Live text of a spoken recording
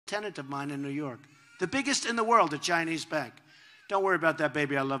tenant of mine in New York. The biggest in the world, a Chinese bank. Don't worry about that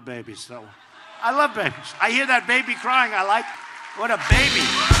baby. I love babies. So, I love babies. I hear that baby crying. I like it. What a baby.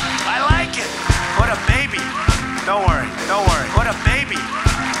 I like it. What a baby. Don't worry. Don't worry. What a baby.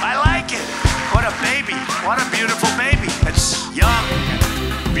 I like it. What a baby. What a beautiful baby. It's young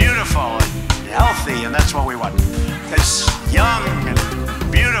and beautiful and healthy, and that's what we want. It's young and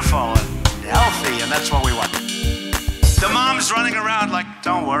beautiful and healthy, and that's what we want. The mom's running around like,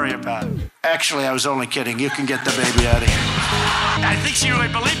 don't worry about it. Actually, I was only kidding. You can get the baby out of here. I think she really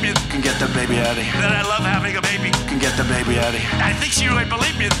believed me. You can get the baby out of here. That I love having a baby. You can get the baby out of here. I think she really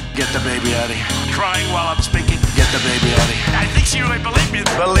believed me. Get the baby out of here. Crying while I'm speaking. Get the baby out of here. I think she really believed me.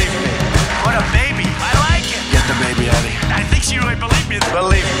 Believe me. What a baby. I like it. Get the baby out of here. I think she really believed me.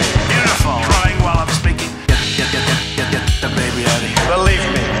 Believe me. Beautiful. Crying while I'm speaking. Get the baby out of here. Believe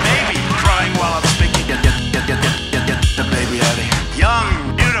me. Baby. Crying while I'm speaking. Get the baby out of here.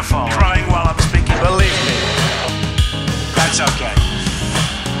 Young, beautiful. Crying while I'm speaking. Believe me. That's okay.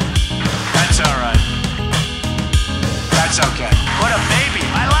 That's all right. That's okay. What a baby.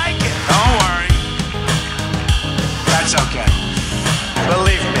 I like it. Don't worry. That's okay.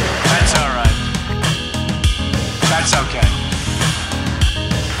 Believe me. That's all right. That's okay.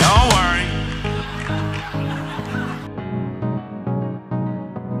 Don't worry.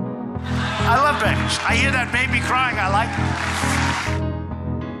 I love babies. I hear that baby crying. I like it.